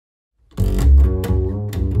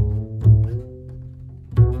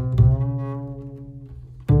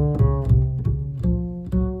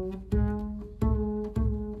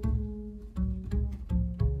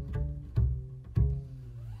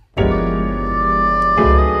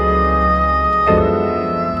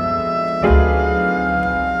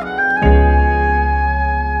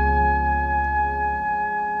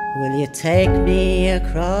take me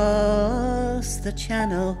across the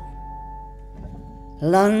channel.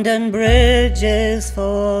 London Bridge is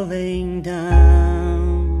falling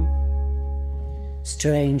down.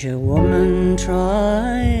 Stranger woman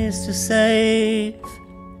tries to save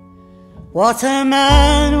what a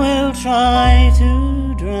man will try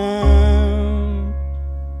to drown.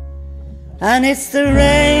 And it's the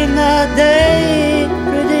rain that they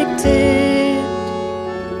predicted.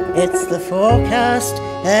 It's the forecast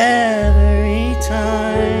every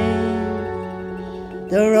time.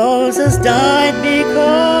 The roses died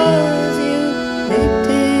because you picked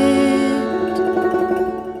it.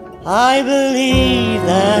 I believe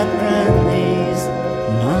that brandy's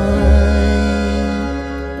mine.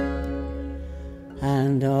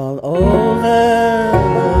 And all over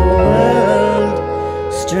the world,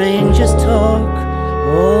 strangers talk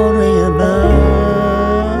only about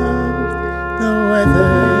the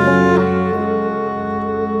weather.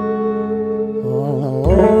 All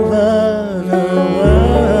over the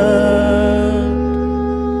world,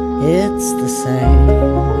 it's the same.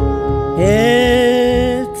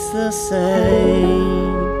 It's the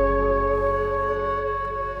same.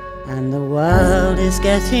 And the world is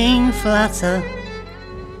getting flatter,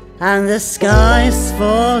 and the sky's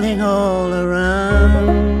falling all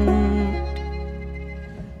around.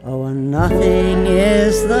 Oh, and nothing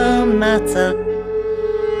is the matter,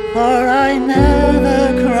 for I never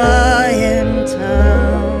cry in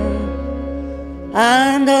town.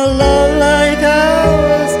 And a love like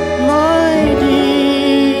ours, my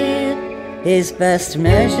dear, is best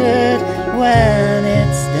measured when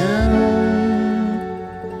it's done.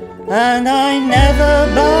 And I never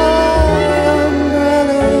buy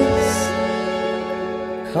umbrellas,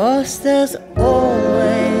 'cause there's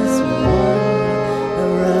always one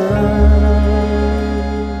around.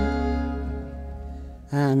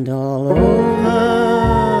 And all over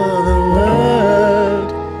the world,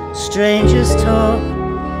 strangers talk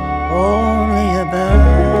only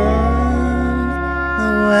about the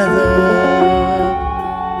weather.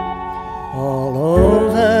 All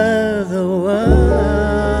over the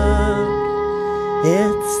world,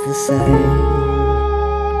 it's the same.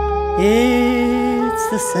 It's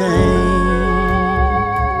the same.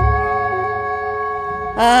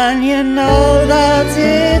 And you know that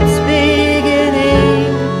it's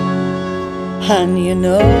beginning, and you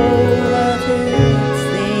know that it's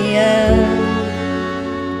the end.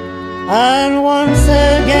 And once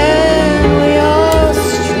again we are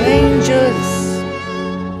strangers,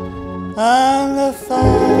 and the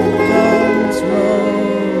thought comes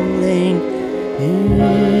rolling in.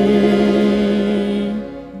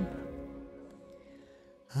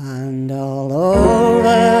 And all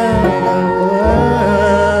over the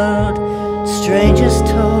world, strangers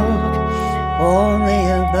talk only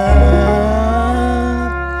about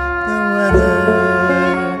the weather.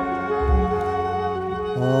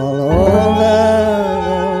 All over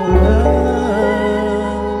the world,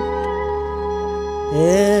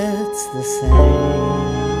 it's the same.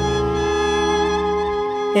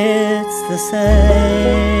 It's the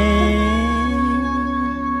same.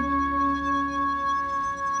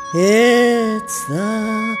 It's the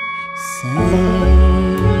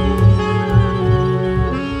same.